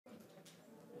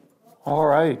All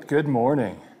right, good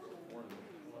morning.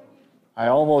 I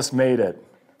almost made it.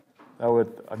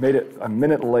 I made it a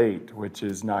minute late, which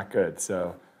is not good,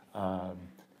 so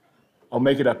I'll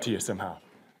make it up to you somehow.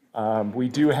 We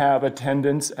do have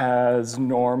attendance as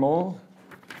normal,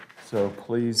 so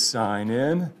please sign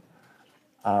in.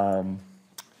 I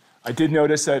did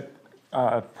notice that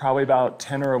probably about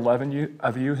 10 or 11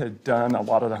 of you had done a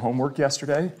lot of the homework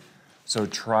yesterday, so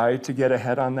try to get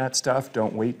ahead on that stuff.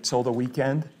 Don't wait till the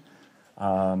weekend.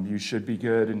 You should be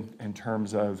good in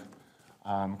terms of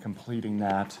completing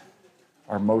that,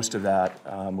 or most of that.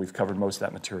 We've covered most of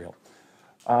that material.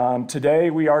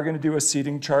 Today we are going to do a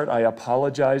seating chart. I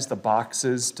apologize, the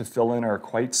boxes to fill in are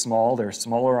quite small. They're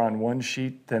smaller on one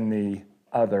sheet than the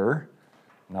other.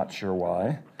 Not sure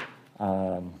why.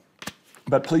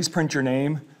 But please print your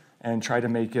name and try to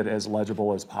make it as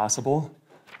legible as possible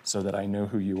so that I know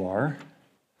who you are.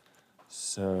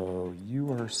 So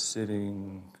you are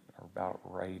sitting about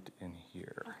right in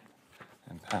here,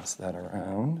 and pass that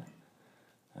around,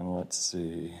 and let's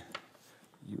see,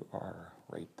 you are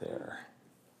right there.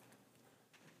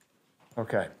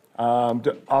 Okay,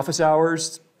 office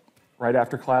hours, right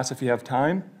after class if you have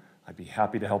time. I'd be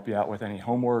happy to help you out with any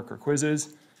homework or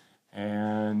quizzes,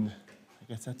 and I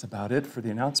guess that's about it for the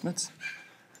announcements.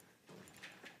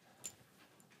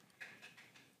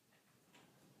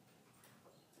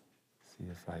 See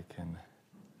if I can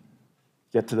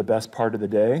get to the best part of the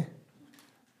day.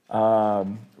 We're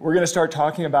going to start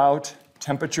talking about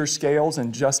temperature scales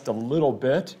in just a little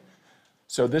bit.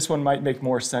 So this one might make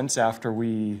more sense after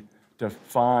we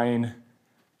define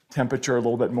temperature a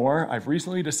little bit more. I've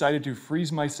recently decided to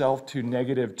freeze myself to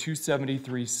negative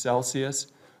 273 Celsius.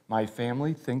 My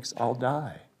family thinks I'll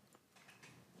die.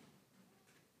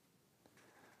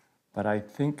 But I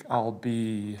think I'll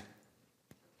be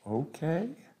okay.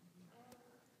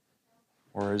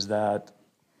 Or is that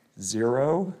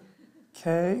 0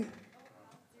 K?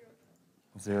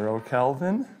 0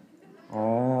 Kelvin?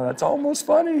 Oh, that's almost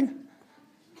funny.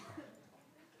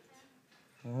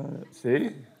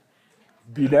 See?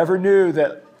 You never knew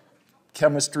that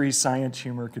chemistry, science,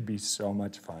 humor could be so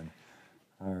much fun.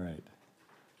 All right.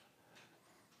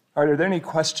 All right, are there any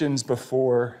questions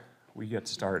before we get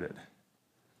started?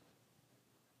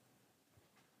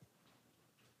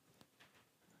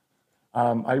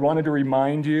 I wanted to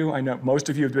remind you, I know most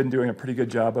of you have been doing a pretty good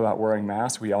job about wearing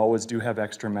masks. We always do have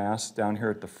extra masks down here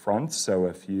at the front, so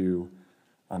if you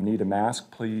need a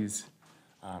mask, please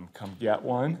come get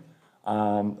one.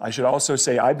 I should also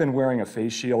say I've been wearing a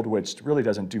face shield, which really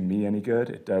doesn't do me any good.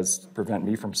 It does prevent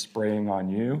me from spraying on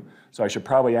you. So I should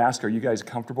probably ask, are you guys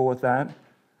comfortable with that?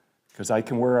 Because I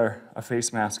can wear a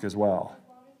face mask as well.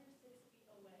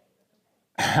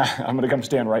 I'm going to come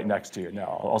stand right next to you.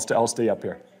 No, I'll stay up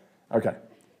here. Okay.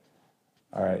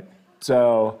 All right.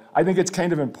 So I think it's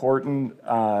kind of important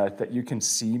that you can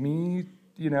see me,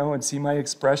 and see my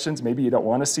expressions. Maybe you don't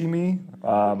want to see me.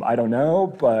 I don't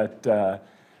know, but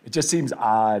it just seems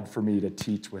odd for me to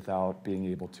teach without being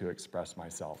able to express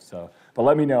myself. But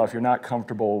let me know if you're not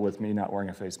comfortable with me not wearing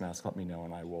a face mask. Let me know,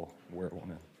 and I will wear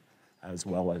one as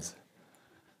well as.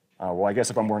 Well, I guess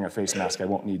if I'm wearing a face mask, I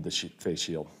won't need the face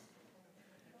shield.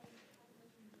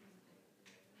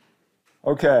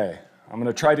 Okay, I'm going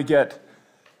to try to get,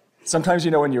 sometimes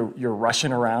when you're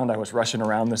rushing around, I was rushing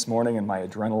around this morning and my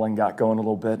adrenaline got going a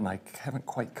little bit and I haven't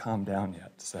quite calmed down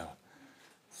yet, so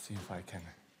let's see if I can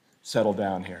settle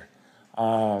down here.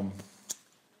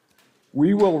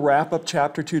 We will wrap up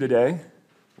chapter 2 today.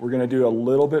 We're going to do a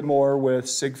little bit more with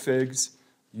sig figs,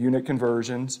 unit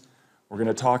conversions. We're going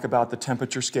to talk about the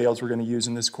temperature scales we're going to use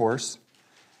in this course,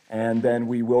 and then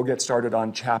we will get started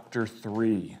on chapter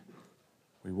 3.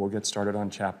 We will get started on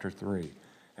chapter 3.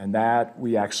 And that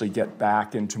we actually get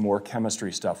back into more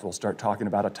chemistry stuff. We'll start talking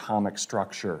about atomic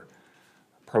structure,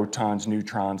 protons,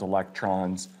 neutrons,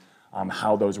 electrons,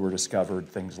 how those were discovered,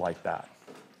 things like that.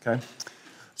 Okay?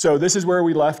 So this is where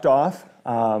we left off.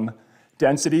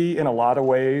 Density, in a lot of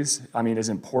ways, is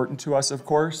important to us, of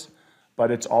course, but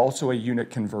it's also a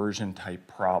unit conversion type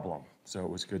problem. So it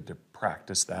was good to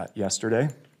practice that yesterday.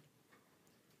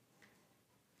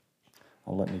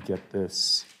 Let me get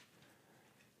this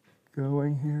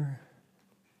going here.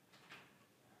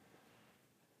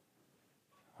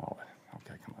 Oh,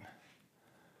 okay, come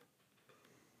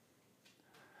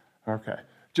on. Okay,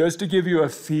 just to give you a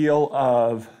feel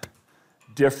of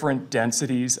different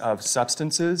densities of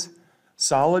substances,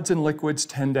 solids and liquids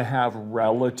tend to have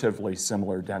relatively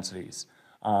similar densities.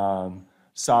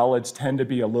 Solids tend to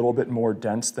be a little bit more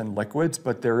dense than liquids,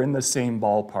 but they're in the same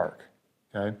ballpark,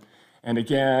 okay? And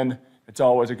again, it's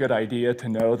always a good idea to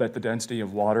know that the density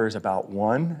of water is about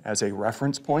 1 as a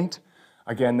reference point.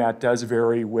 Again, that does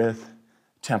vary with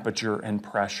temperature and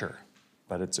pressure,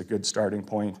 but it's a good starting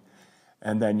point.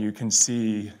 And then you can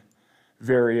see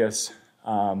various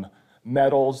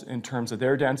metals in terms of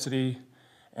their density.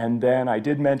 And then I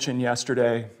did mention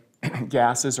yesterday,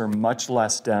 gases are much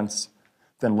less dense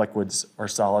than liquids or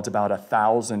solids, about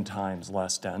 1,000 times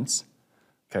less dense.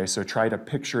 Okay, so try to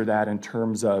picture that in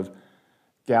terms of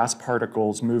gas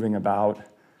particles moving about.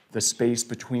 The space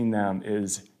between them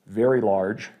is very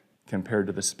large compared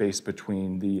to the space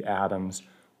between the atoms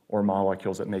or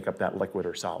molecules that make up that liquid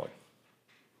or solid.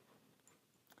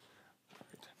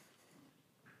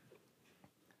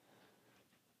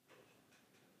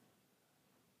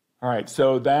 All right,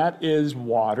 so that is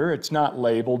water. It's not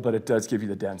labeled, but it does give you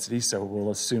the density, so we'll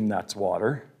assume that's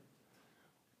water.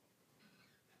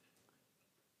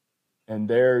 And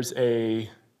there's a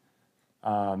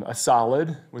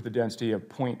solid with a density of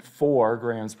 0.4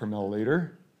 grams per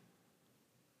milliliter.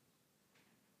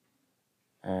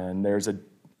 And there's a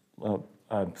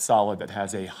solid that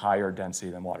has a higher density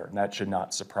than water, and that should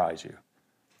not surprise you.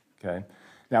 Okay?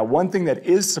 Now, one thing that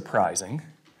is surprising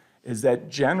is that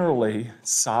generally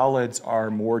solids are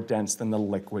more dense than the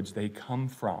liquids they come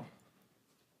from.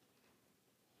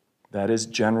 That is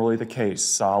generally the case.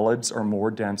 Solids are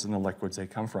more dense than the liquids they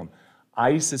come from.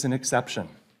 Ice is an exception.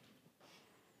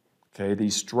 Okay, the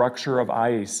structure of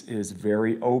ice is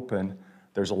very open.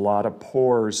 There's a lot of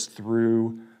pores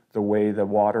through the way the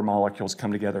water molecules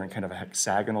come together in kind of a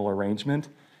hexagonal arrangement,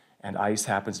 and ice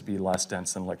happens to be less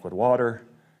dense than liquid water,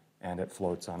 and it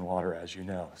floats on water, as you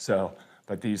know.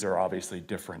 But these are obviously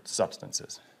different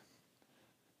substances.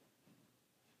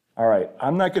 All right,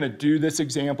 I'm not going to do this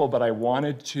example, but I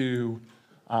wanted to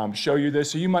show you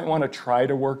this. So you might want to try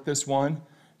to work this one.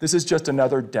 This is just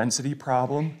another density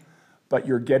problem, but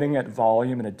you're getting at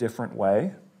volume in a different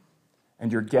way. And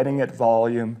you're getting at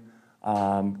volume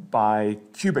by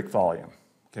cubic volume,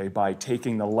 okay, by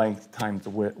taking the length times the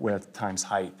width times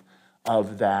height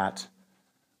of that,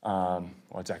 well,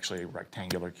 it's actually a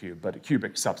rectangular cube, but a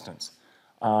cubic substance.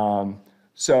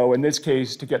 So in this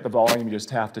case, to get the volume, you just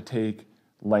have to take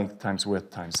length times width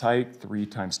times height, 3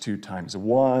 times 2 times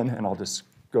 1, and I'll just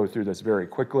go through this very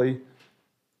quickly.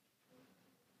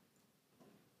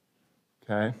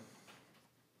 Okay.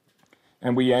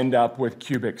 And we end up with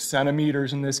cubic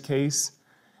centimeters in this case,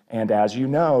 and as you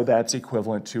know, that's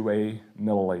equivalent to a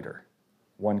milliliter.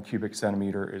 1 cubic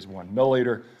centimeter is 1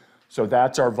 milliliter. So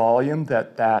that's our volume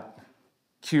that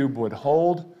cube would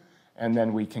hold, and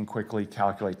then we can quickly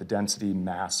calculate the density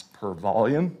mass per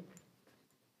volume.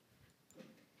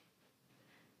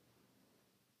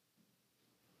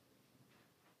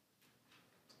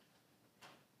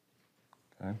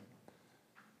 Okay.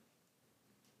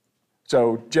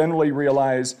 So generally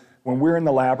realize when we're in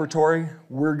the laboratory,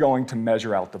 we're going to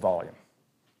measure out the volume.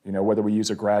 You know, whether we use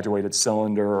a graduated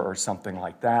cylinder or something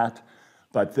like that,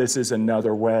 but this is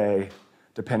another way,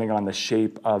 depending on the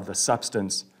shape of the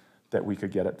substance, that we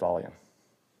could get at volume.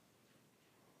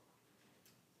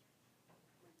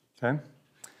 Okay?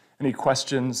 Any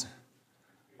questions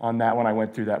on that one? I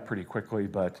went through that pretty quickly,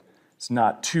 but it's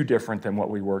not too different than what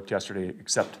we worked yesterday,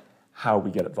 except how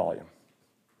we get at volume.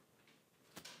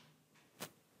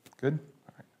 Good?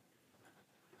 All right.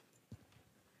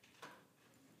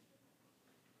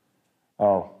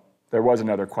 Oh, there was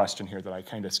another question here that I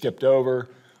kind of skipped over.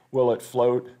 Will it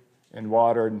float in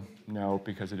water? No,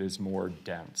 because it is more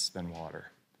dense than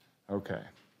water. Okay.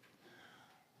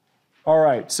 All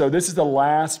right, so this is the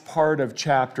last part of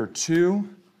chapter 2.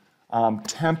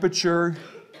 Temperature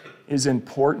is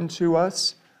important to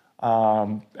us.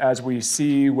 As we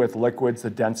see with liquids, the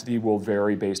density will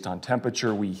vary based on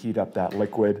temperature. We heat up that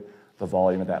liquid, the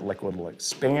volume of that liquid will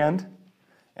expand,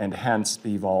 and hence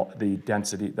the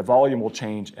volume will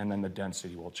change, and then the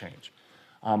density will change.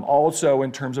 Also,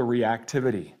 in terms of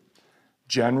reactivity,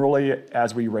 generally,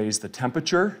 as we raise the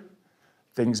temperature,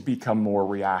 things become more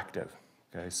reactive.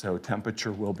 Okay, so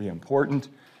temperature will be important.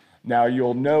 Now,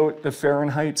 you'll note the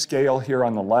Fahrenheit scale here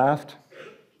on the left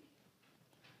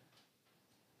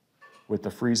with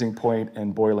the freezing point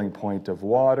and boiling point of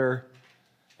water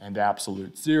and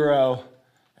absolute zero,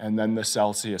 and then the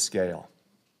Celsius scale.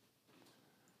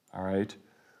 All right.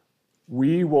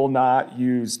 We will not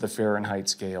use the Fahrenheit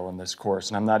scale in this course,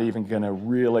 and I'm not even going to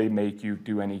really make you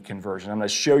do any conversion. I'm going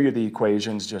to show you the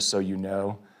equations just so you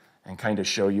know and kind of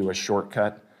show you a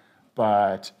shortcut,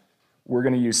 but we're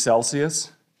going to use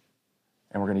Celsius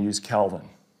and we're going to use Kelvin.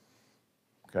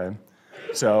 Okay?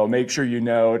 So make sure you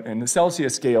note, and the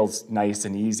Celsius scale's nice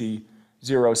and easy.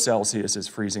 0 Celsius is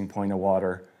freezing point of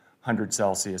water. 100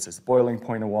 Celsius is boiling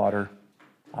point of water.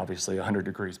 Obviously 100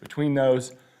 degrees between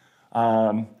those.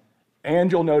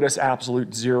 And you'll notice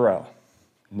absolute zero,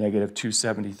 negative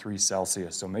 273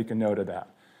 Celsius. So make a note of that.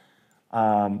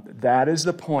 That is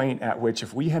the point at which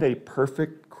if we had a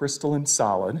perfect crystalline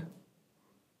solid,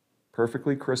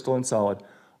 perfectly crystalline solid,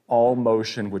 all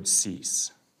motion would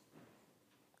cease.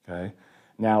 Okay?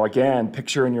 Now again,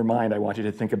 picture in your mind, I want you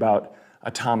to think about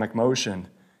atomic motion.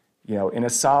 You know, in a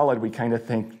solid, we kind of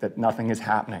think that nothing is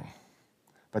happening.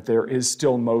 But there is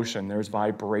still motion, there's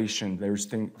vibration,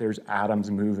 there's atoms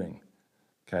moving.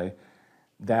 Okay?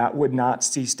 That would not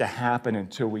cease to happen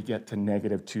until we get to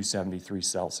negative 273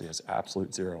 Celsius,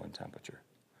 absolute zero in temperature.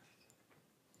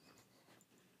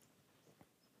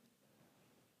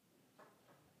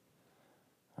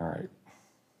 All right.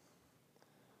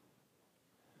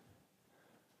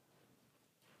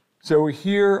 So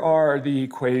here are the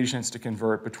equations to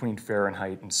convert between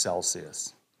Fahrenheit and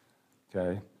Celsius.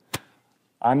 Okay?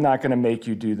 I'm not going to make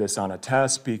you do this on a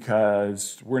test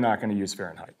because we're not going to use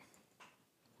Fahrenheit.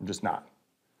 I'm just not.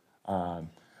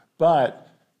 But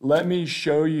let me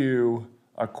show you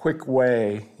a quick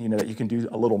way, that you can do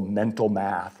a little mental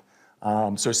math.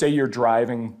 So say you're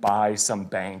driving by some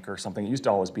bank or something. It used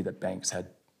to always be that banks had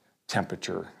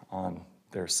temperature on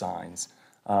their signs.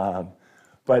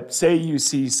 But say you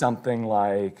see something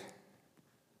like,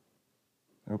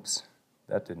 oops,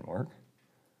 that didn't work.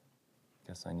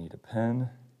 Guess I need a pen.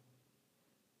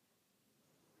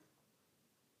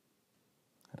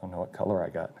 I don't know what color I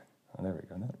got. Oh, there we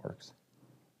go, that works.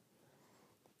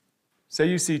 Say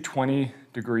you see 20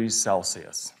 degrees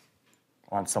Celsius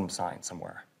on some sign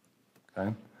somewhere,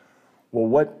 okay? Well,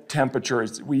 what temperature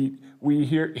is, we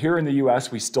here in the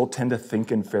US, we still tend to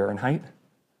think in Fahrenheit,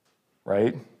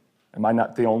 right? Am I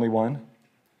not the only one?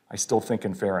 I still think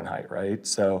in Fahrenheit, right?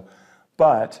 So,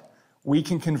 but we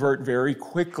can convert very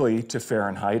quickly to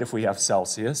Fahrenheit if we have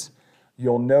Celsius.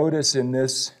 You'll notice in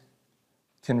this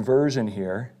conversion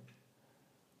here,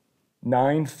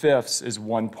 9/5 is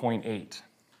 1.8.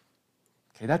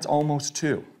 Okay, that's almost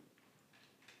 2.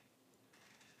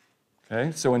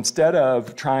 Okay, so instead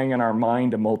of trying in our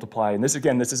mind to multiply, and this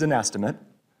again, this is an estimate,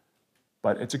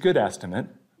 but it's a good estimate,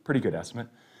 pretty good estimate.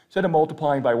 Instead of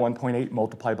multiplying by 1.8,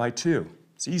 multiply by 2.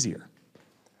 It's easier.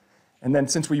 And then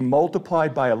since we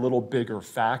multiplied by a little bigger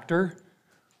factor,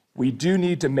 we do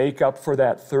need to make up for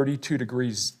that 32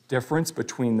 degrees difference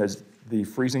between the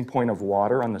freezing point of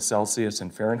water on the Celsius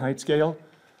and Fahrenheit scale.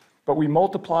 But we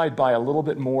multiplied by a little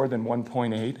bit more than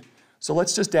 1.8, so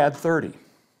let's just add 30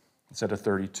 instead of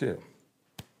 32.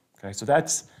 Okay, so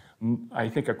that's, I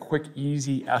think, a quick,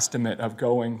 easy estimate of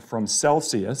going from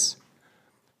Celsius.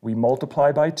 We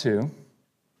multiply by 2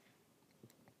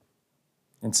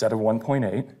 instead of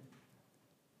 1.8,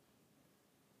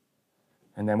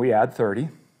 and then we add 30.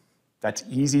 That's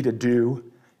easy to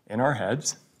do in our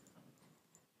heads.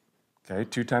 Okay,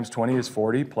 2 times 20 is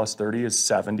 40, plus 30 is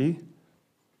 70.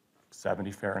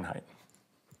 70 Fahrenheit.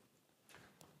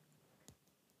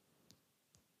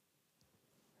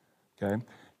 Okay,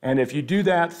 and if you do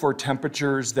that for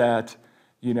temperatures that,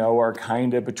 are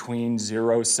kind of between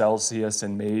 0 Celsius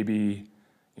and maybe,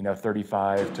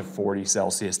 35 to 40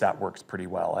 Celsius, that works pretty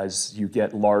well. As you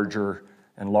get larger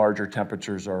and larger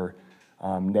temperatures or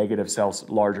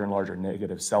larger and larger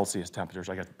negative Celsius temperatures,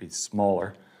 I got to be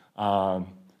smaller,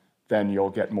 then you'll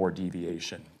get more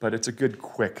deviation. But it's a good,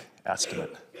 quick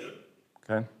estimate.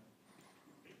 Okay?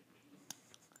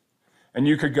 And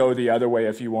you could go the other way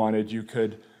if you wanted. You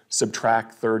could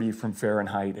subtract 30 from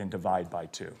Fahrenheit and divide by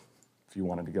 2 if you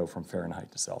wanted to go from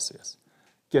Fahrenheit to Celsius.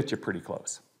 Get you pretty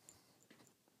close.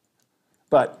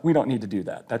 But we don't need to do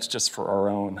that. That's just for our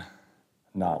own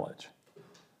knowledge.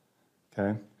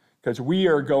 Okay? Because we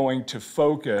are going to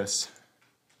focus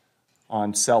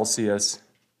on Celsius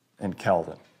and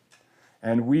Kelvin.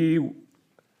 And we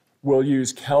will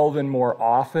use Kelvin more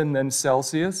often than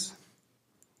Celsius,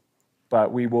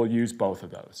 but we will use both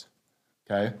of those,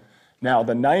 okay? Now,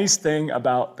 the nice thing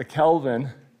about the Kelvin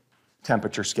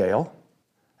temperature scale,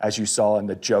 as you saw in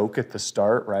the joke at the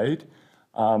start, right?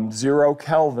 0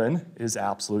 Kelvin is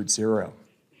absolute zero.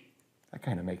 That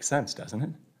kind of makes sense, doesn't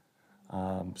it?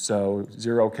 So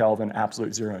 0 Kelvin,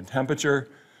 absolute zero in temperature.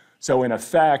 So in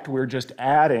effect, we're just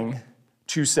adding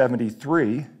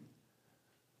 273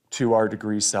 to our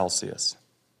degrees Celsius,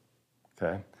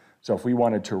 okay? So if we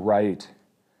wanted to write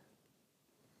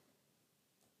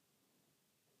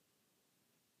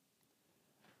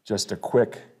just a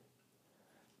quick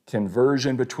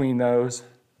conversion between those,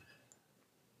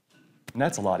 and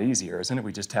that's a lot easier, isn't it?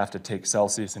 We just have to take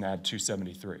Celsius and add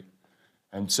 273.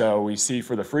 And so we see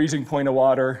for the freezing point of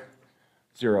water,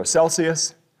 0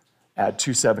 Celsius, add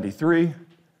 273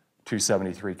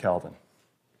 Kelvin.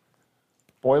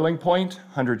 Boiling point,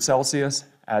 100 Celsius,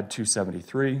 add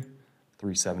 273,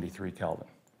 373 Kelvin.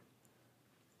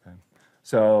 Okay.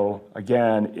 So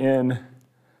again, in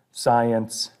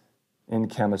science, in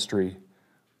chemistry,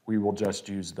 we will just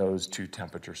use those two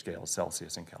temperature scales,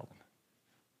 Celsius and Kelvin.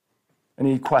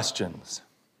 Any questions?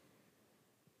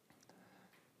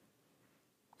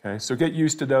 Okay, so get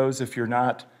used to those if you're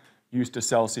not used to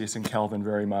Celsius and Kelvin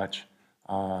very much.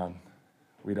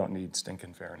 We don't need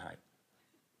stinking Fahrenheit.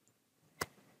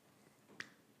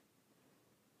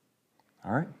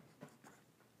 All right.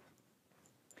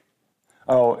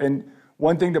 Oh, and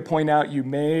one thing to point out, you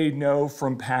may know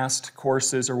from past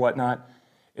courses or whatnot,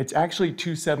 it's actually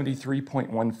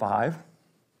 273.15. Has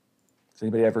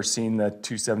anybody ever seen the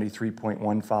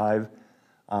 273.15?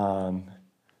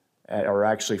 Or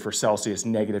actually for Celsius,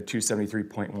 negative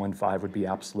 273.15 would be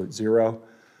absolute zero.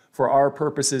 For our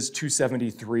purposes,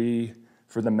 273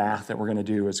 for the math that we're going to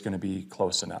do is going to be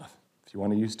close enough. If you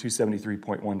want to use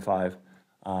 273.15,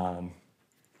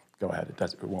 go ahead,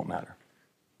 it won't matter.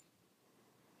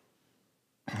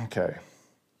 Okay.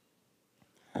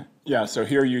 Yeah, so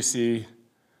here you see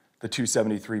the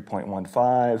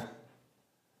 273.15.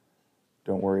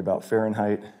 Don't worry about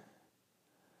Fahrenheit.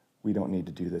 We don't need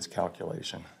to do this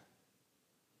calculation.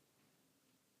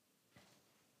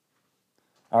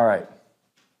 All right.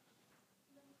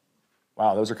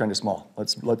 Wow, those are kind of small.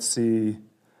 Let's see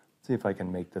if I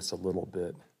can make this a little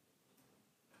bit.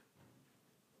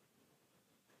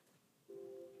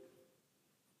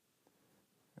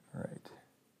 All right.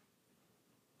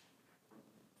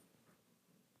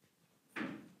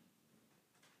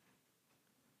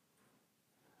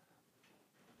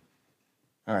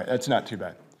 All right, that's not too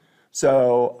bad.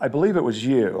 So I believe it was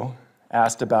you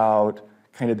asked about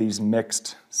kind of these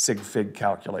mixed sig-fig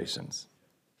calculations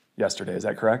yesterday. Is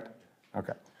that correct?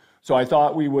 Okay. So I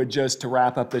thought we would just, to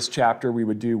wrap up this chapter, we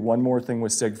would do one more thing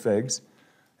with sig-figs,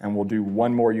 and we'll do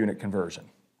one more unit conversion.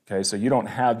 Okay, so you don't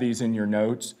have these in your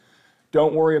notes.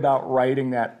 Don't worry about writing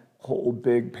that whole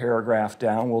big paragraph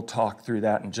down. We'll talk through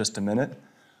that in just a minute.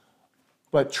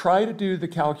 But try to do the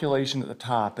calculation at the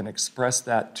top and express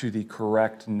that to the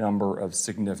correct number of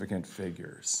significant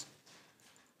figures.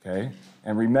 Okay?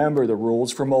 And remember, the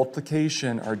rules for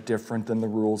multiplication are different than the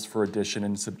rules for addition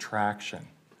and subtraction.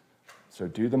 So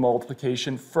do the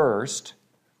multiplication first.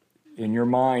 In your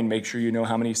mind, make sure you know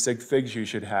how many sig figs you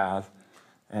should have,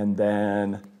 and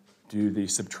then do the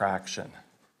subtraction.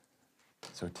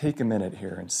 So take a minute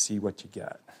here and see what you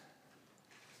get.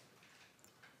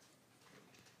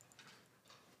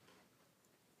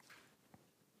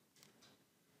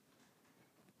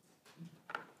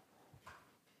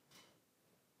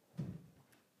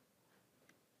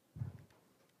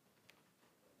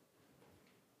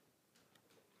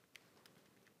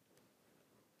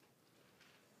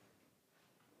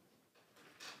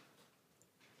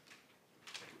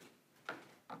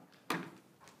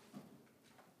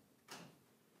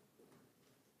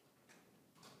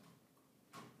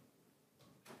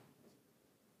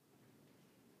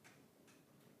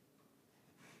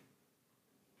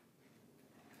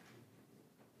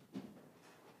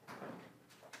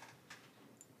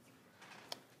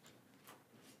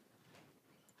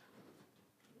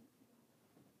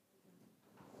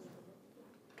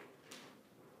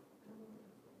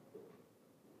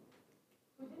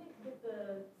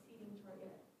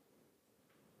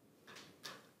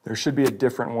 There should be a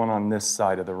different one on this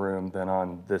side of the room than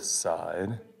on this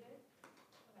side.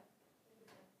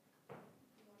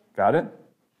 Got it?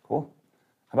 Cool.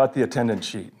 How about the attendance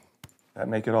sheet? That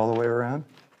make it all the way around?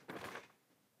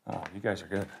 Oh, you guys are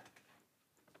good.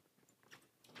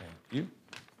 Thank you.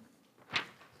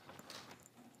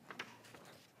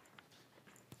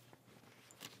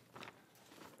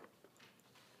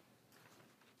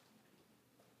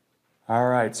 All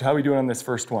right, so how are we doing on this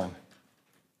first one?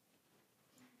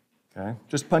 Okay,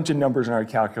 just punching numbers in our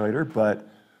calculator, but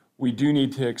we do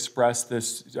need to express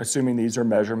this, assuming these are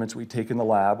measurements we take in the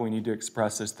lab, we need to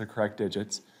express this to the correct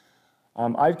digits.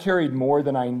 I've carried more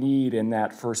than I need in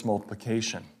that first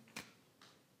multiplication.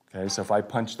 Okay, so if I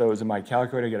punch those in my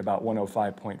calculator, I get about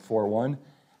 105.41.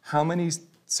 How many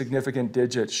significant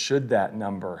digits should that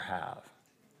number have?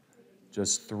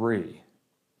 Just 3.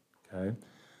 Okay,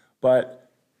 but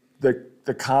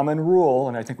the common rule,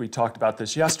 and I think we talked about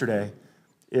this yesterday,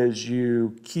 is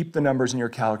you keep the numbers in your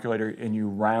calculator and you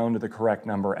round the correct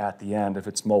number at the end if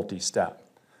it's multi-step.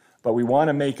 But we want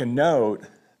to make a note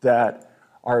that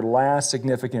our last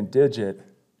significant digit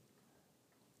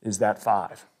is that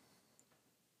 5.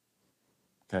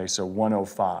 Okay, so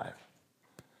 105.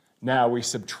 Now we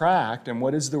subtract, and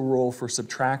what is the rule for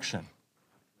subtraction?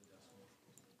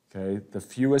 Okay, the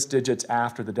fewest digits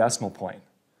after the decimal point.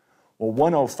 Well,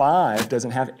 105 doesn't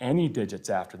have any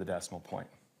digits after the decimal point.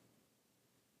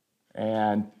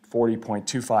 And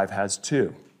 40.25 has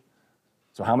 2.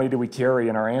 So how many do we carry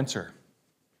in our answer?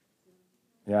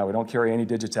 Yeah, we don't carry any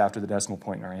digits after the decimal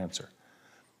point in our answer.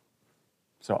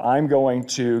 So I'm going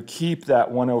to keep that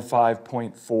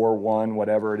 105.41,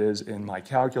 whatever it is, in my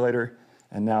calculator,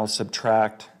 and now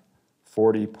subtract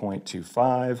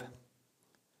 40.25.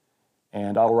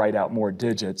 And I'll write out more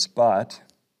digits, but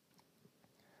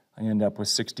I end up with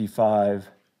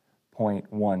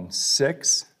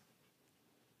 65.16.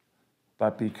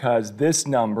 But because this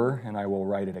number, and I will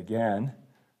write it again,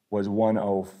 was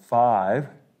 105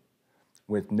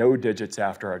 with no digits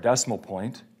after our decimal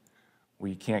point,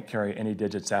 we can't carry any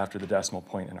digits after the decimal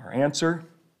point in our answer.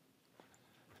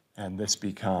 And this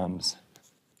becomes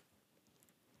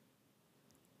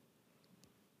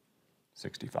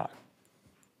 65.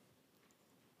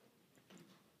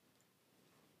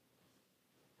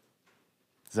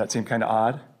 Does that seem kind of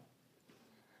odd?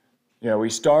 You know, we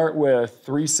start with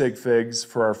 3 sig figs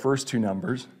for our first 2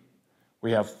 numbers.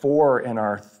 We have 4 in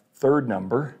our third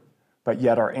number, but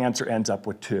yet our answer ends up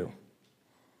with 2.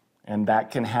 And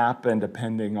that can happen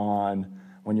depending on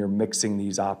when you're mixing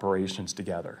these operations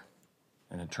together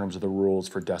and in terms of the rules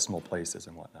for decimal places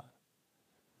and whatnot.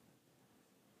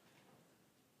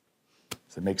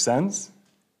 Does it make sense?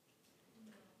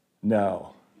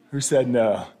 No. Who said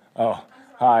no? Oh,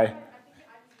 hi.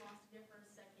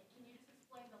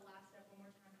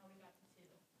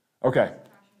 Okay.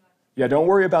 Yeah, don't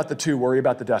worry about the 2, worry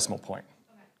about the decimal point.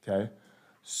 Okay?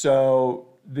 So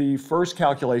the first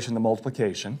calculation, the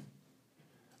multiplication,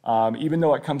 even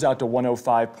though it comes out to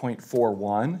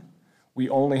 105.41, we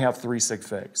only have 3 sig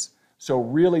figs. So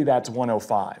really that's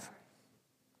 105.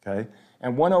 Okay?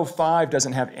 And 105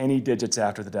 doesn't have any digits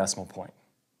after the decimal point,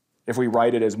 if we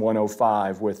write it as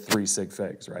 105 with 3 sig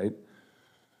figs, right?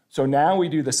 So now we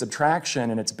do the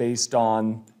subtraction, and it's based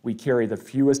on we carry the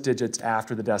fewest digits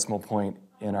after the decimal point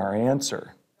in our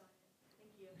answer.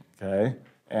 Okay?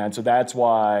 And so that's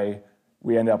why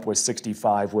we end up with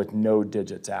 65 with no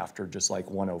digits after, just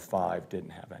like 105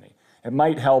 didn't have any. It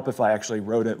might help if I actually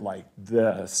wrote it like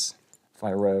this. If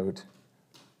I wrote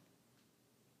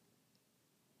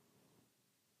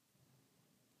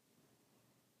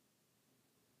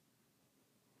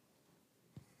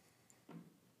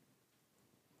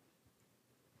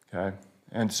okay,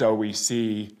 and so we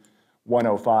see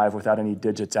 105 without any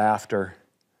digits after,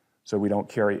 so we don't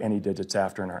carry any digits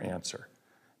after in our answer.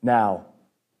 Now,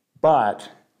 but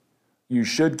you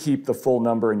should keep the full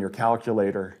number in your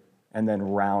calculator and then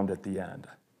round at the end.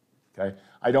 Okay?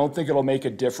 I don't think it'll make a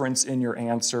difference in your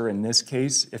answer in this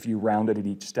case if you round it at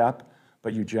each step,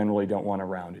 but you generally don't want to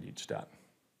round at each step.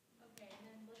 Okay, and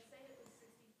then let's say it was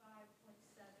 65.7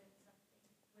 something.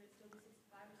 Would it still be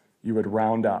 65 or 65? You would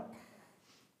round up.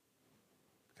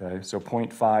 Okay, so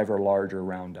 0.5 or larger,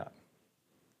 round up.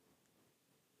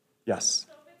 Yes?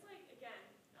 So if it's like, again,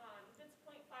 if it's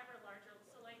 0.5 or larger,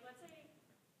 so like let's say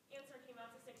answer came out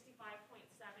to 65.7,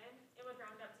 it would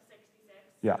round up to 66?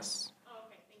 Yes. Oh,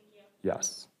 okay, thank you.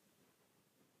 Yes.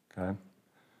 Okay.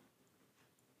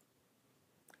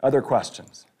 Other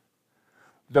questions?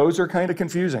 Those are kind of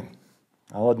confusing,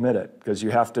 I'll admit it, because you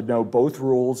have to know both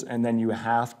rules and then you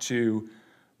have to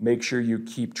make sure you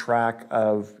keep track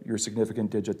of your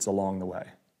significant digits along the way.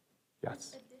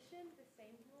 Yes? Addition, the same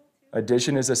rule too?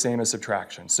 Addition is the same as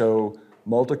subtraction. So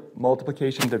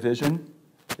multiplication division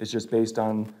is just based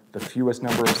on the fewest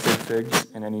number of sig figs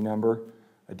in any number.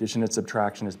 Addition and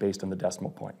subtraction is based on the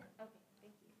decimal point. Okay,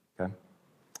 thank you. Okay?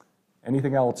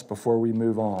 Anything else before we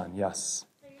move on? Yes?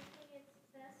 So you're saying it's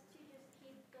best to just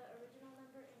keep the original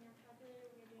number in your calculator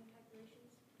when you're doing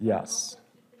calculations? Yes. Also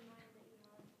keep in mind that you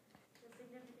have the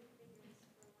significant figures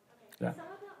for one. Okay. Yeah.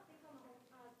 Some of the, I think on the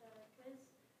quiz,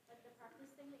 like the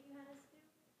practice thing that you had us do,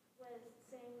 was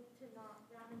saying to not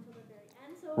round until the very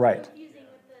end. So it was Right.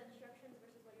 confusing with the instructions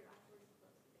versus what you're actually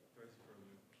supposed to do.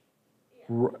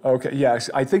 Okay, yes,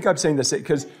 I think I'm saying this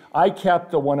because I kept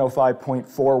the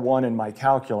 105.41 in my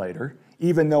calculator,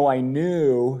 even though I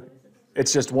knew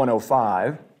it's just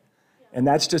 105, and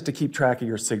that's just to keep track of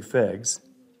your sig figs,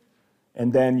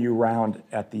 and then you round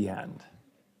at the end.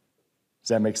 Does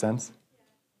that make sense?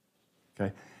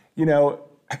 Okay. You know,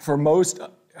 for most,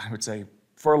 I would say,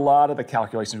 for a lot of the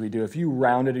calculations we do, if you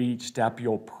rounded at each step,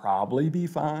 you'll probably be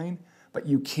fine. But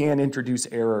you can introduce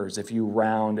errors if you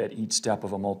round at each step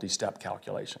of a multi-step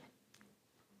calculation.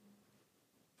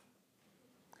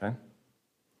 Okay?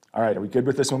 All right, are we good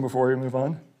with this one before we move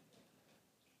on?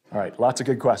 All right, lots of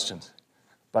good questions.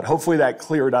 But hopefully that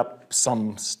cleared up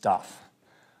some stuff.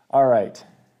 All right,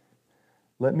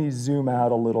 let me zoom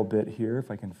out a little bit here if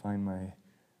I can find my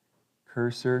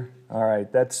cursor. All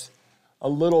right, that's a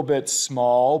little bit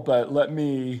small, but let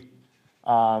me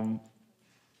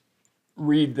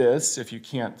read this if you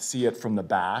can't see it from the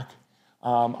back.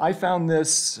 I found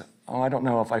this, I don't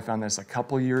know if I found this a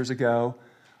couple years ago,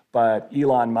 but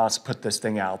Elon Musk put this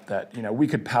thing out that, we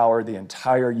could power the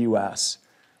entire US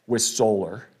with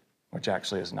solar, which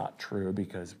actually is not true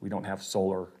because we don't have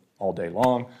solar all day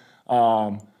long.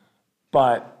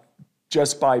 But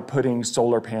just by putting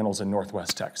solar panels in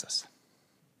Northwest Texas.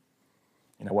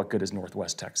 What good is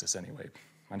Northwest Texas anyway?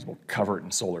 Might as well cover it in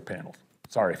solar panels.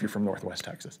 Sorry if you're from Northwest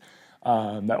Texas.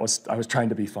 I was trying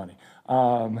to be funny.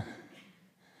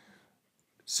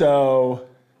 So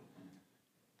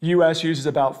U.S. uses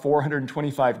about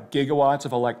 425 gigawatts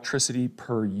of electricity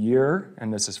per year,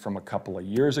 and this is from a couple of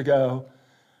years ago.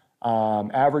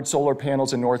 Average solar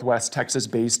panels in Northwest Texas,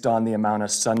 based on the amount of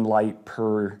sunlight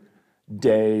per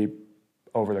day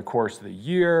over the course of the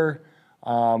year,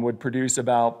 would produce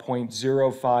about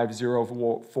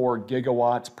 0.0504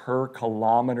 gigawatts per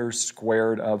kilometer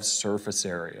squared of surface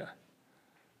area.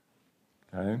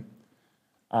 Okay?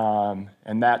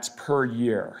 And that's per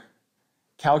year.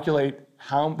 Calculate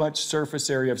how much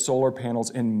surface area of solar panels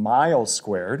in miles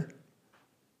squared,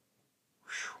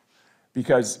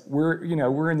 because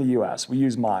we're in the US, we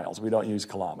use miles, we don't use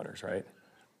kilometers, right?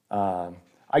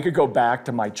 I could go back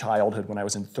to my childhood when I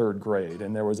was in 3rd grade,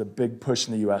 and there was a big push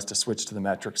in the US to switch to the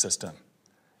metric system,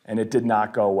 and it did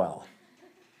not go well.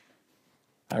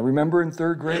 I remember in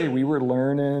 3rd grade, we were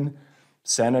learning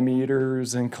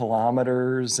centimeters and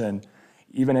kilometers, and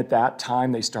even at that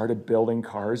time, they started building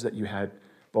cars that you had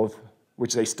both,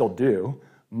 which they still do,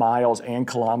 miles and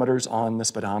kilometers on the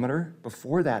speedometer.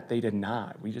 Before that, they did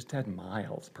not. We just had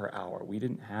miles per hour. We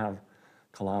didn't have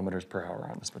kilometers per hour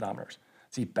on the speedometers.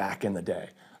 See, back in the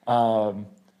day.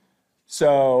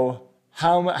 So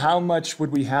how much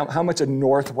would we have? How much of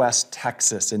Northwest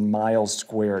Texas in miles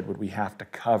squared would we have to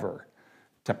cover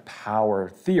to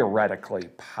theoretically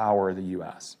power the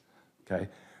U.S.? Okay,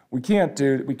 we can't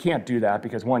do that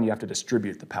because, one, you have to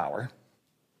distribute the power.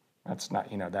 That's not,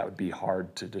 that would be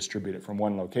hard to distribute it from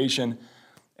one location,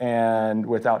 and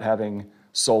without having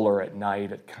solar at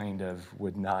night, it kind of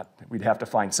would not. We'd have to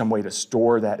find some way to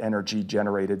store that energy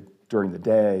generated during the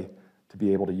day to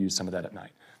be able to use some of that at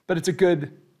night. But it's a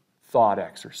good thought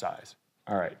exercise.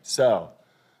 All right, so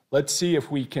let's see if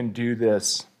we can do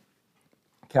this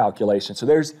calculation.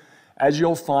 So as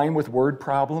you'll find with word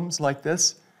problems like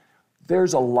this,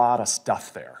 there's a lot of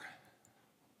stuff there,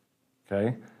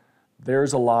 okay?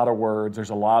 There's a lot of words, there's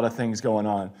a lot of things going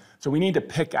on. So we need to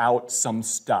pick out some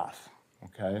stuff,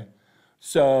 okay?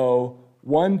 So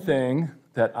one thing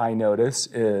that I notice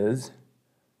is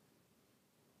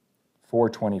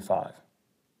 425.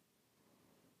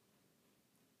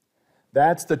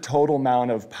 That's the total amount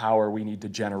of power we need to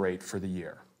generate for the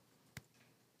year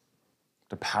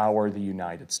to power the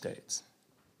United States,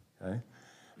 okay?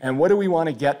 And what do we want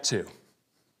to get to?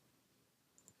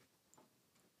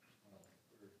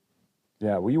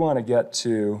 Yeah, we want to get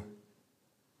to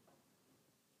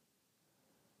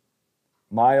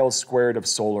miles squared of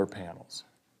solar panels.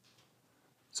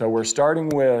 So we're starting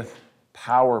with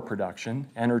power production,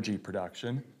 energy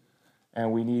production,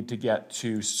 and we need to get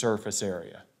to surface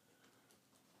area.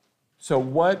 So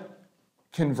what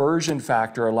conversion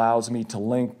factor allows me to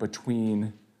link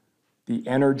between the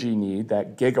energy need,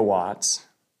 that gigawatts,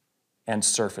 and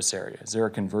surface area? Is there a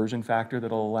conversion factor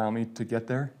that'll allow me to get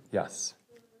there? Yes.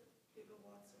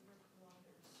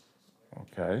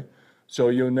 Okay. So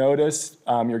you'll notice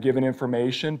you're given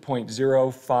information,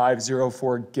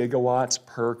 0.0504 gigawatts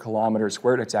per kilometer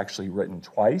squared. It's actually written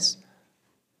twice.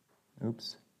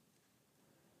 Oops.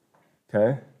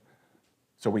 Okay.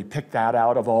 So we pick that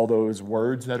out of all those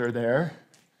words that are there.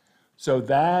 So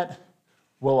that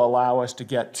will allow us to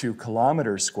get to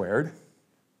kilometers squared,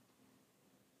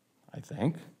 I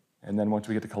think. And then once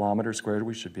we get to kilometers squared,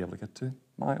 we should be able to get to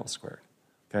miles squared.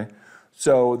 Okay.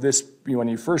 So this, when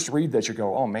you first read this, you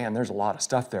go, oh man, there's a lot of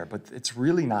stuff there, but it's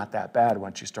really not that bad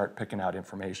once you start picking out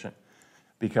information.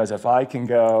 Because if I can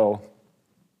go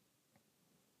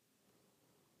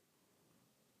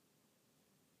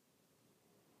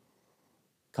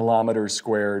kilometers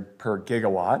squared per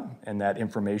gigawatt, and that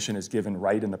information is given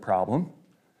right in the problem,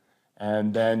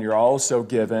 and then you're also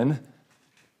given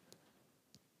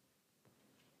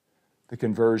the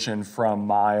conversion from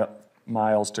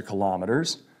miles to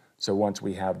kilometers. So once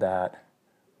we have that,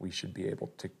 we should be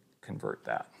able to convert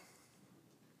that.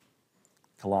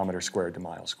 Kilometers squared to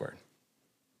miles squared.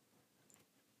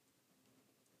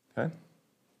 Okay?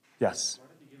 Yes? Why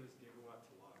did you give us gigawatt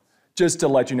to watts? Just to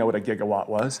let you know what a gigawatt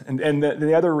was. And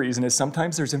the other reason is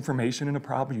sometimes there's information in a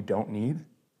problem you don't need.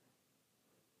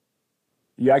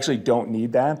 You actually don't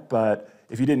need that, but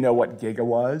if you didn't know what giga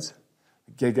was,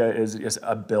 giga is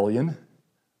a billion.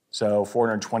 So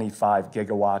 425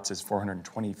 gigawatts is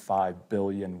 425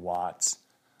 billion watts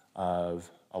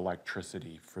of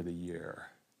electricity for the year.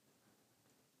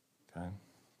 Okay?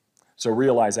 So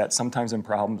realize that sometimes in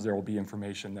problems there will be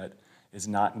information that is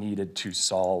not needed to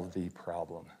solve the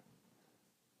problem.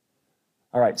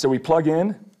 All right, so we plug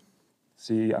in.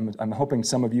 See, I'm hoping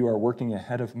some of you are working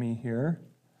ahead of me here,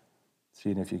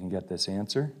 seeing if you can get this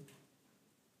answer.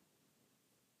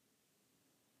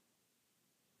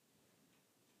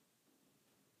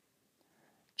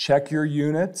 Check your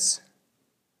units.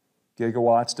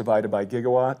 Gigawatts divided by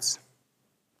gigawatts.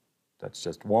 That's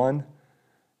just one.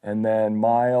 And then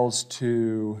miles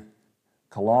to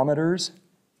kilometers.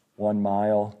 1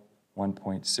 mile,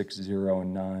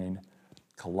 1.609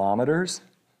 kilometers.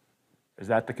 Is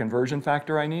that the conversion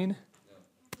factor I need? No.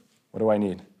 What do I need?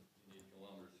 You need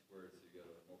kilometers squared, so you got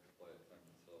to multiply it times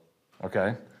itself.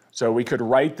 Okay. So we could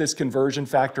write this conversion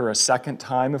factor a second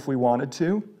time if we wanted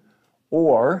to,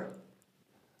 or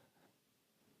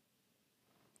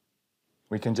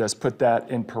we can just put that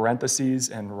in parentheses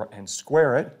and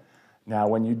square it. Now,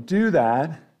 when you do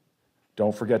that,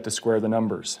 don't forget to square the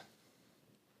numbers.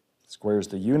 It squares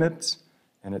the units,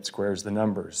 and it squares the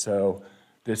numbers. So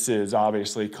this is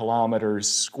obviously kilometers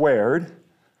squared,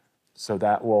 so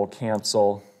that will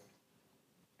cancel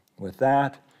with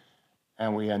that,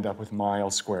 and we end up with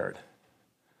miles squared.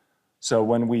 So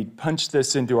when we punch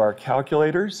this into our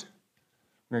calculators,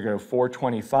 we're going to go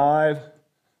 425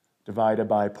 divided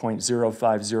by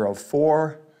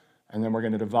 0.0504, and then we're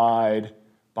going to divide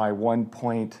by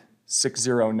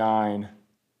 1.609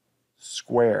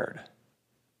 squared.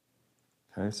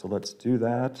 Okay, so let's do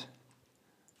that.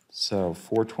 So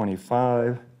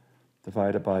 425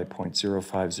 divided by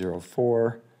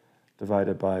 0.0504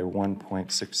 divided by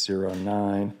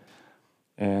 1.609,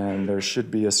 and there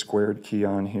should be a squared key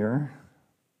on here,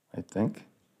 I think.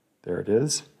 There it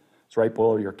is. It's right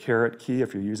below your caret key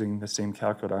if you're using the same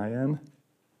calculator I am.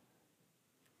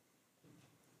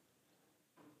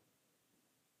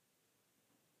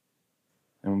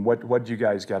 And what did you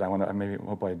guys get? I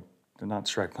hope I did not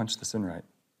strike punch this in right.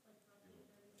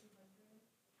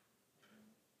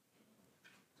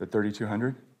 Is it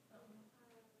 3,200?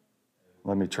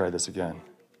 Let me try this again.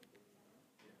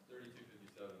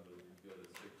 3257, but if you go to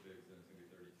 6 figs, then it's going to be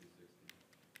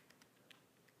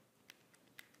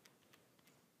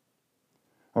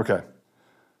 3260. Okay.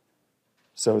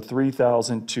 So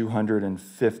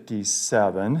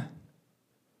 3,257.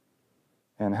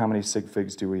 And how many sig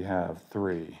figs do we have?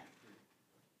 3.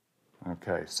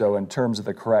 Okay, so in terms of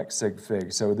the correct sig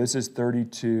fig, so this is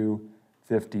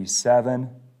 3257.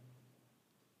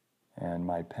 And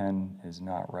my pen is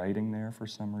not writing there for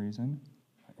some reason.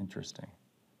 Interesting.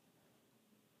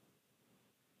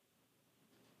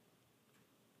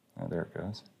 Oh, there it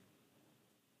goes.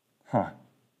 Huh.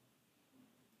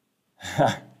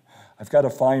 I've got to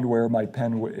find where my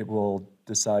pen it will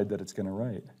decide that it's going to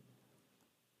write.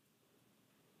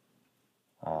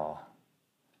 Oh,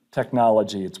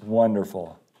 technology, it's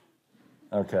wonderful.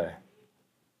 Okay.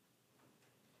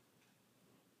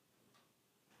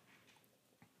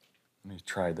 Let me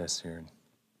try this here.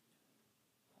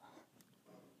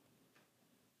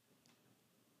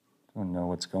 Don't know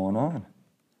what's going on.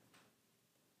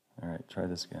 All right, try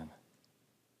this again.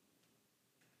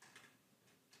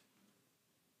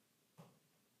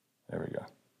 There we go.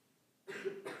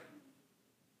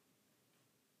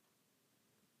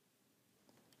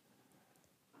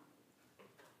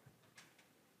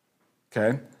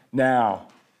 Okay, now,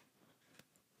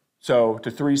 so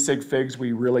to 3 sig figs,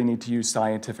 we really need to use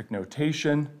scientific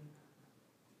notation.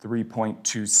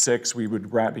 3.26, we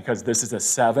would round, because this is a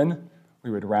 7,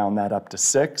 we would round that up to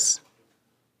 6.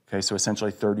 Okay, so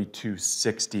essentially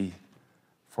 3260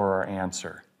 for our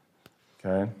answer.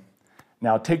 Okay,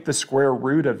 now take the square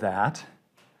root of that,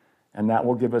 and that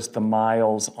will give us the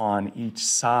miles on each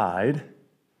side.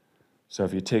 So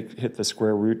if you hit the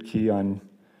square root key on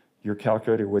your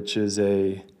calculator, which is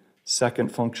a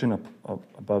second function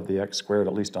above the x squared,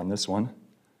 at least on this one.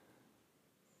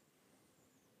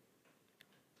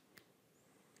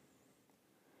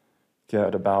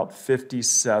 Get about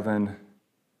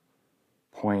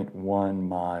 57.1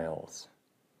 miles.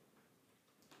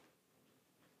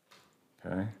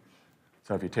 Okay,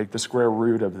 so if you take the square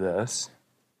root of this,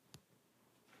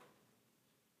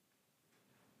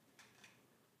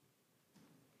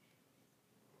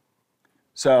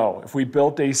 so if we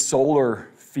built a solar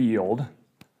field,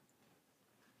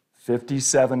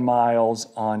 57 miles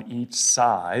on each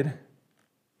side,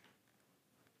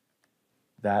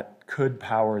 that could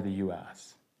power the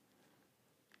U.S.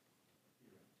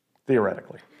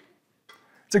 theoretically.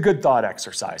 It's a good thought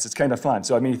exercise. It's kind of fun.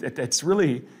 So, I mean, it's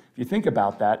really, if you think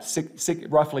about that,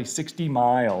 roughly 60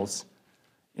 miles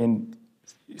in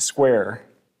square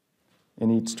in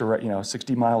each direction,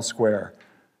 60 miles square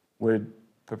would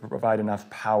provide enough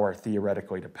power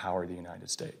theoretically to power the United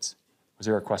States. Was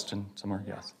there a question somewhere?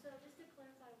 Yes. So just to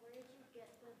clarify, where did you get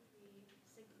the three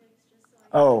sig figs? Just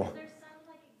so I Oh. Is there some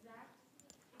like exact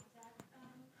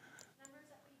numbers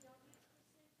that we don't use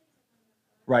for sig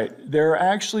figs? Right. There are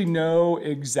actually no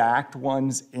exact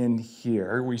ones in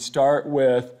here. We start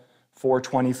with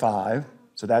 425,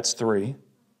 so that's 3.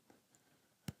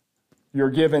 You're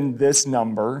given this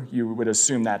number, you would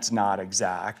assume that's not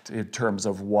exact in terms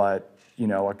of what,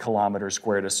 a kilometer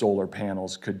squared of solar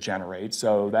panels could generate.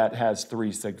 So that has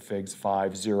 3 sig figs,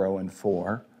 5, 0, and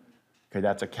 4. Okay,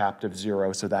 that's a captive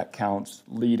 0, so that counts.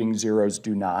 Leading zeros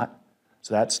do not,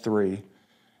 so that's 3.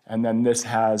 And then this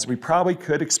has, we probably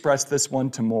could express this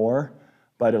one to more,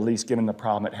 but at least given the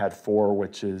problem, it had 4,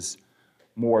 which is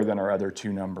more than our other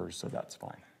 2 numbers, so that's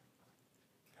fine.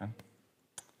 Okay.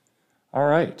 All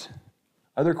right.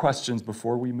 Other questions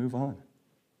before we move on?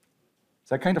 Is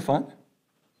that kind of fun?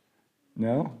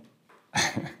 No?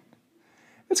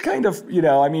 It's kind of, you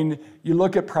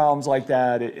look at problems like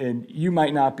that, and you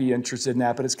might not be interested in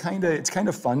that, but it's kind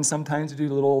of fun sometimes to do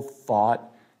little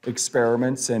thought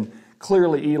experiments, and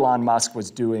clearly Elon Musk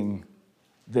was doing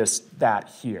that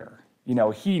here.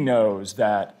 He knows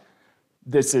that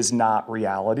this is not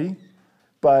reality,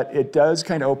 but it does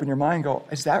kind of open your mind and go,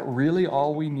 is that really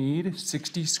all we need?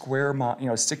 60 square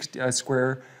miles, 60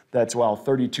 square, that's,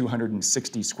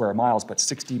 3,260 square miles, but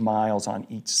 60 miles on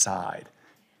each side.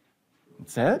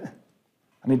 That's it?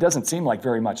 I mean, it doesn't seem like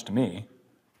very much to me,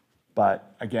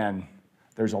 but again,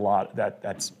 there's a lot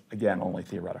that's, again, only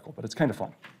theoretical, but it's kind of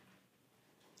fun.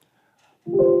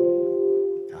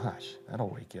 Gosh, that'll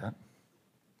wake you up.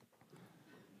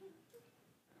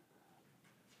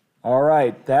 All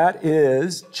right, that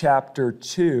is chapter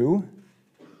 2.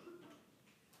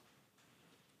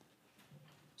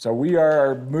 So we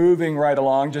are moving right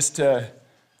along just to,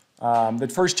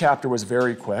 the first chapter was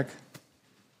very quick,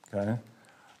 okay?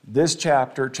 This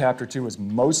chapter 2, is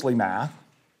mostly math,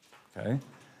 okay?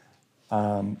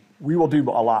 We will do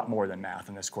a lot more than math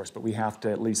in this course, but we have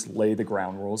to at least lay the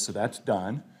ground rules, so that's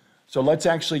done. So let's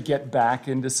actually get back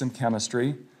into some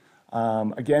chemistry.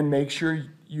 Again, make sure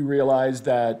you realize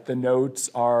that the notes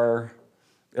are,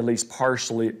 at least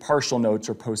partial notes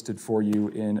are posted for you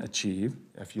in Achieve,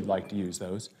 if you'd like to use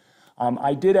those.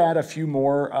 I did add a few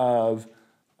more of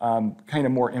kind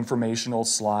of more informational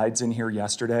slides in here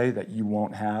yesterday that you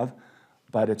won't have,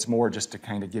 but it's more just to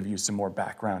kind of give you some more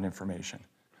background information.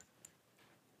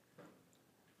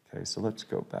 Okay, so let's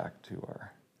go back to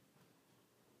our...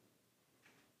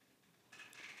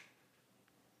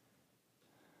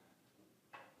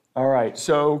 All right,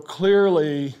 so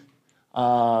clearly,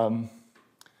 no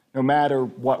matter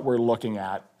what we're looking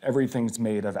at, everything's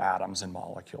made of atoms and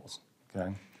molecules,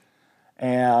 okay?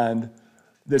 And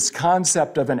this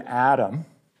concept of an atom,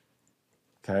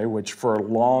 okay, which for a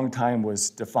long time was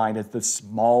defined as the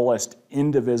smallest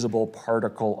indivisible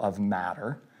particle of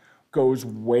matter, goes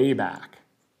way back,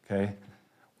 okay?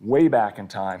 Way back in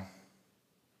time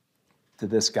to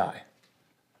this guy,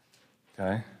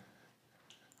 okay?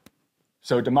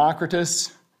 So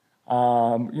Democritus,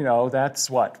 that's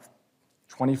what,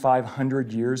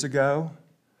 2,500 years ago,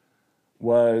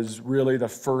 was really the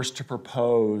first to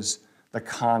propose the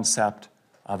concept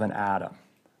of an atom,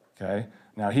 okay?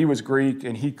 Now, he was Greek,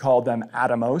 and he called them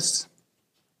atomos,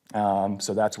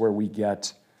 so that's where we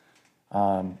get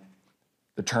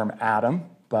the term atom,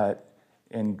 but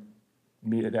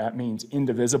that means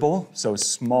indivisible, so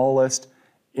smallest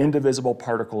indivisible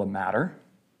particle of matter,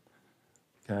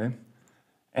 okay?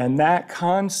 And that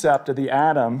concept of the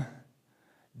atom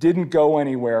didn't go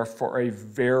anywhere for a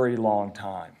very long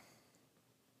time,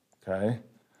 okay?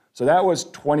 So that was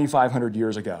 2,500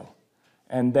 years ago.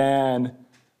 And then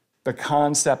the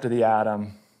concept of the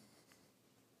atom,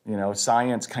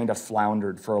 science kind of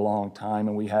floundered for a long time,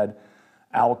 and we had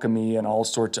alchemy and all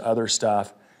sorts of other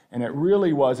stuff. And it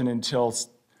really wasn't until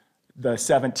the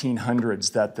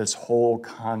 1700s that this whole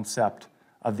concept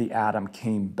of the atom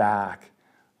came back,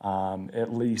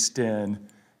 at least in,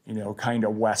 kind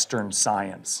of Western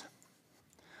science.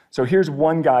 So here's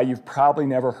one guy you've probably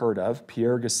never heard of,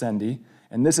 Pierre Gassendi.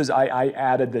 And this is, I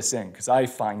added this in because I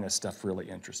find this stuff really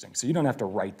interesting. So you don't have to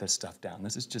write this stuff down.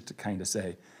 This is just to kind of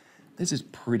say, this is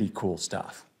pretty cool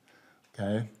stuff,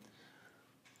 okay?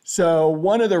 So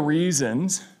one of the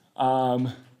reasons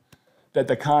that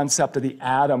the concept of the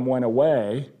atom went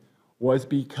away was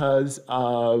because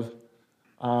of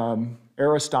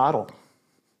Aristotle,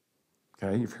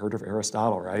 Okay, you've heard of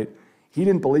Aristotle, right? He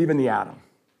didn't believe in the atom.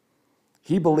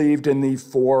 He believed in the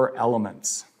 4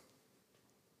 elements.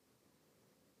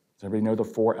 Does everybody know the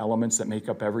 4 elements that make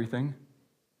up everything?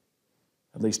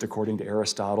 At least according to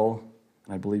Aristotle,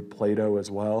 and I believe Plato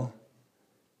as well.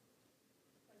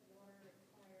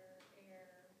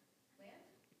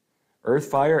 Earth,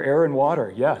 fire, air, and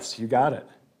water. Yes, you got it.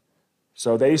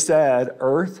 So they said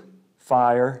earth,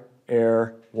 fire,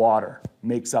 air, water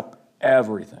makes up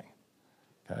everything.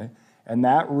 Okay? And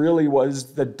that really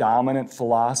was the dominant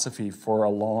philosophy for a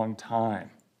long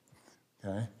time.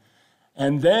 Okay?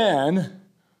 And then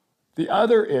the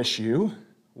other issue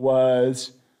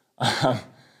was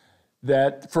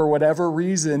that for whatever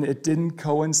reason, it didn't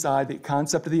coincide, the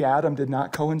concept of the atom did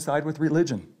not coincide with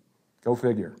religion. Go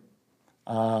figure.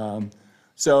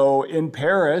 So in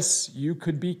Paris, you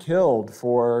could be killed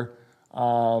for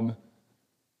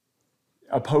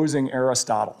opposing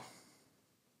Aristotle.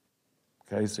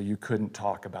 Okay, so you couldn't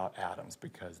talk about atoms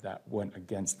because that went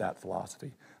against that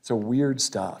philosophy. So weird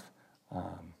stuff.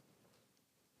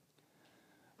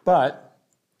 But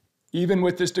even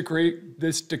with this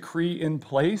decree in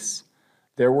place,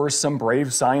 there were some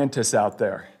brave scientists out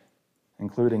there,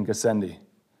 including Gassendi.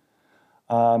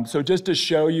 So just to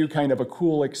show you kind of a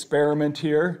cool experiment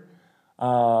here,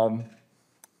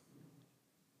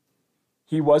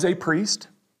 he was a priest,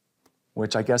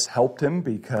 which I guess helped him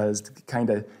because kind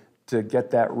of to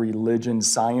get that religion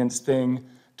science thing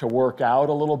to work out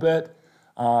a little bit.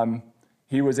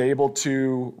 He was able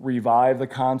to revive the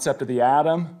concept of the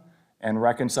atom and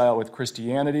reconcile it with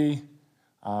Christianity.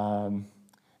 And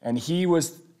he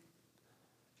was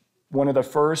one of the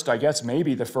first, I guess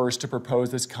maybe the first, to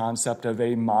propose this concept of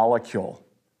a molecule.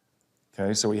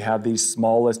 Okay, so we have these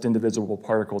smallest indivisible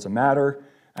particles of matter,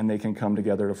 and they can come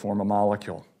together to form a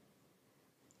molecule.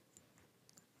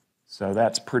 So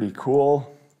that's pretty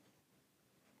cool.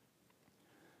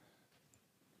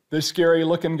 This scary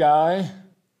looking guy,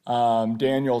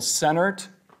 Daniel Sennert.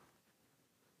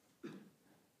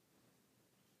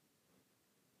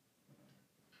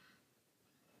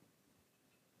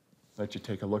 Let you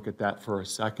take a look at that for a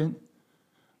second.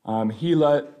 He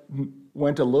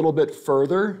went a little bit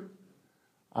further.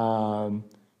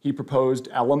 He proposed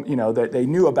that they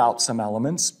knew about some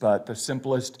elements, but the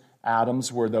simplest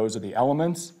atoms were those of the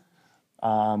elements,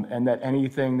 and that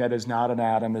anything that is not an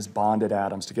atom is bonded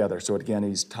atoms together. So again,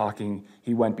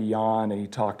 he went beyond and he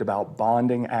talked about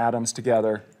bonding atoms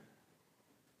together.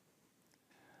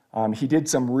 He did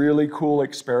some really cool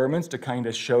experiments to kind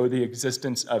of show the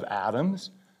existence of atoms.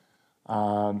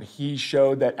 He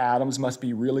showed that atoms must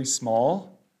be really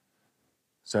small.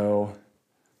 So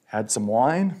had some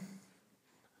wine,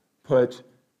 put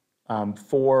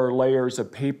 4 layers of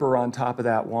paper on top of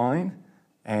that wine,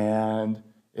 and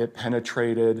it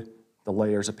penetrated the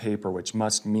layers of paper, which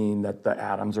must mean that the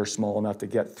atoms are small enough to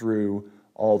get through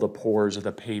all the pores of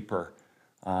the paper,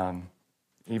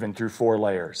 even through 4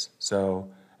 layers. So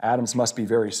atoms must be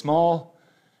very small.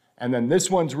 And then this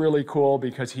one's really cool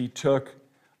because he took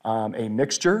a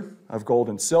mixture of gold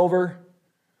and silver.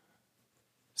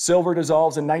 Silver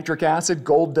dissolves in nitric acid,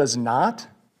 gold does not.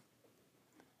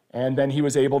 And then he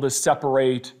was able to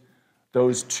separate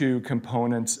those 2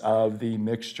 components of the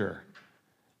mixture.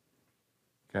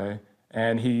 Okay?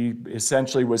 And he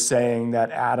essentially was saying that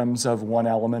atoms of one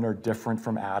element are different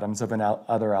from atoms of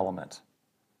another element.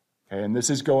 Okay? And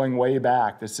this is going way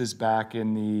back. This is back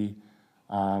in the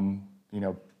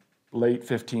late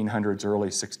 1500s, early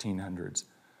 1600s.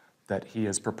 That he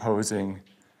is proposing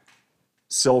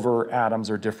silver atoms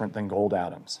are different than gold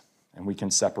atoms, and we can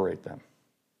separate them.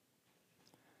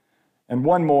 And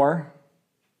one more,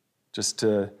 just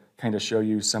to kind of show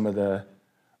you some of the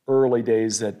early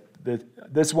days that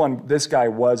this guy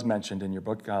was mentioned in your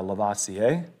book,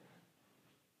 Lavoisier.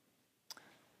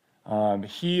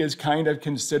 He is kind of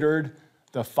considered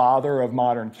the father of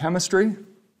modern chemistry.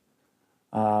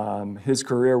 His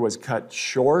career was cut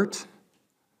short.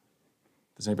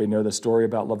 Does anybody know the story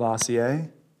about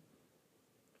Lavoisier?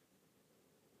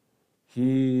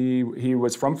 He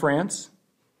was from France.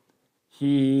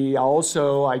 He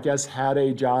also, I guess, had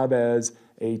a job as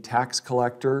a tax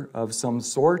collector of some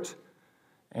sort.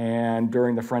 And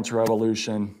during the French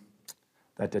Revolution,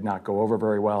 that did not go over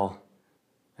very well.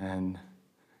 And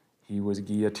he was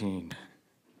guillotined.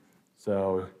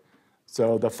 So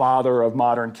the father of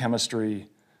modern chemistry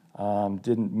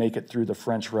didn't make it through the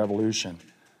French Revolution.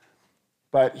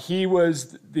 But he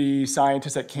was the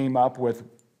scientist that came up with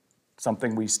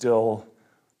something we still,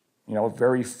 a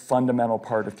very fundamental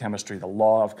part of chemistry, the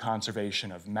law of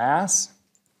conservation of mass.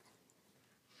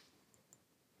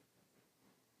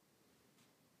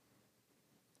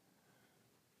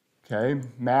 Okay,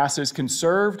 mass is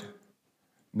conserved,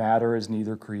 matter is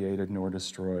neither created nor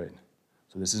destroyed.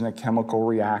 So this isn't a chemical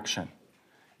reaction.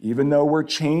 Even though we're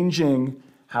changing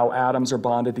how atoms are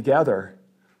bonded together,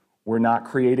 we're not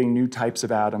creating new types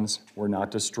of atoms, we're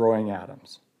not destroying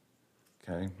atoms.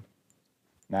 Okay,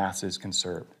 mass is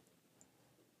conserved.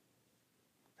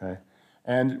 Okay,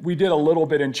 and we did a little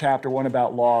bit in chapter 1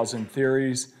 about laws and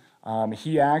theories.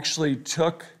 He actually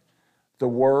took the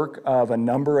work of a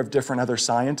number of different other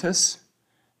scientists,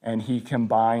 and he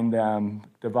combined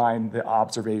the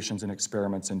observations and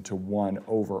experiments into one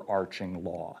overarching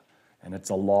law. And it's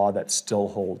a law that still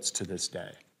holds to this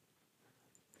day.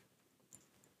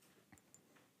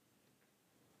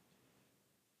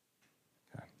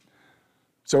 Okay.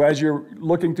 So as you're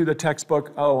looking through the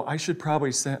textbook, I should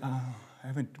probably say,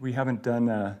 we haven't done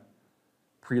a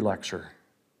pre-lecture.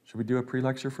 Should we do a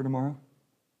pre-lecture for tomorrow?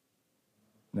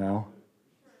 No?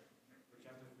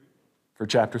 For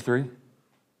chapter 3?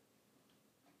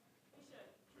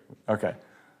 Okay.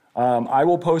 I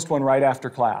will post one right after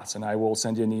class, and I will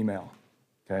send you an email.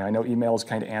 Okay, I know email is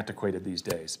kind of antiquated these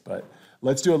days, but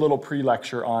let's do a little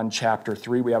pre-lecture on chapter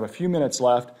 3. We have a few minutes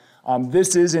left.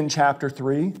 This is in chapter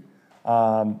 3,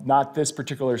 not this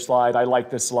particular slide. I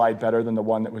like this slide better than the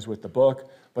one that was with the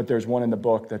book, but there's one in the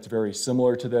book that's very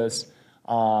similar to this.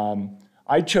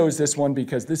 I chose this one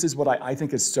because this is what I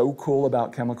think is so cool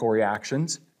about chemical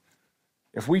reactions.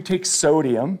 If we take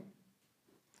sodium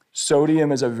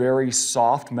is a very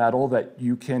soft metal that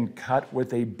you can cut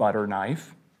with a butter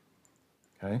knife.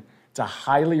 Okay? It's a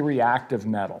highly reactive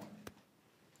metal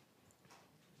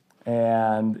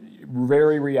and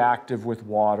very reactive with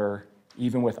water,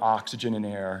 even with oxygen and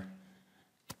air.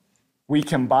 We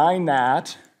combine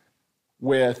that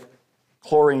with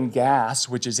chlorine gas,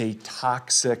 which is a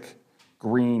toxic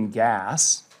green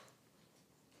gas.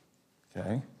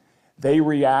 Okay? They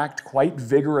react quite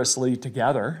vigorously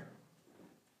together.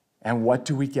 And what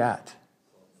do we get?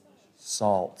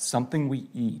 Salt, something we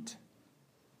eat.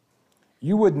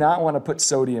 You would not want to put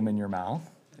sodium in your mouth.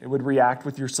 It would react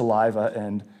with your saliva,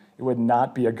 and it would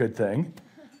not be a good thing.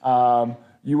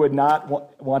 You would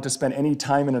not want to spend any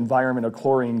time in an environment of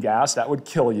chlorine gas. That would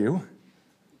kill you.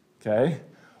 Okay?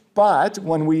 But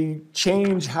when we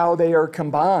change how they are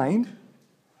combined,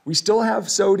 we still have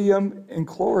sodium and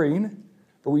chlorine,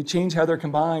 but we change how they're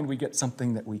combined, we get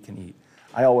something that we can eat.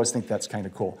 I always think that's kind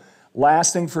of cool.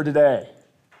 Last thing for today,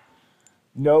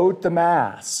 note the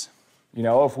mass.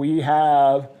 If we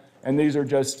have, and these are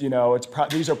just,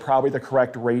 these are probably the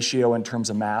correct ratio in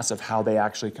terms of mass of how they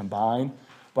actually combine,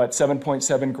 but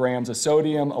 7.7 grams of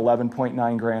sodium,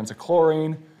 11.9 grams of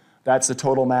chlorine, that's the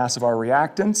total mass of our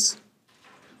reactants.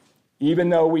 Even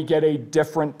though we get a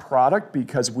different product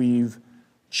because we've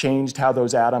changed how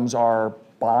those atoms are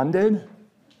bonded,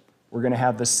 we're going to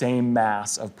have the same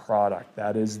mass of product.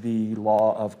 That is the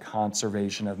law of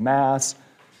conservation of mass.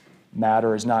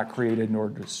 Matter is not created nor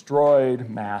destroyed.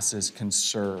 Mass is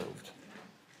conserved.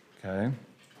 Okay?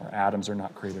 Or atoms are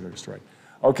not created or destroyed.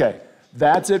 Okay,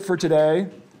 that's it for today.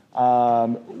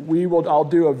 I'll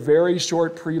do a very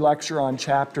short pre-lecture on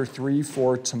chapter 3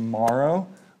 for tomorrow.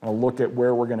 I'll look at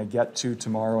where we're going to get to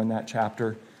tomorrow in that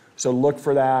chapter. So look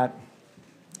for that.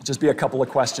 Just be a couple of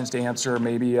questions to answer,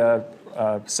 maybe a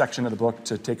section of the book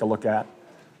to take a look at.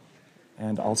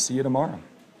 And I'll see you tomorrow.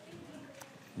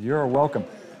 You're welcome.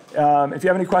 If you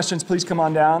have any questions, please come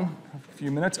on down. A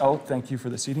few minutes. Oh, thank you for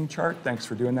the seating chart. Thanks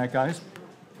for doing that, guys.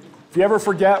 If you ever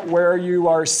forget where you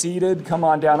are seated, come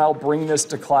on down. I'll bring this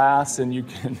to class, and you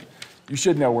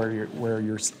should know where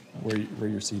your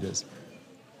seat is.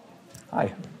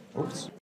 Hi. Oops.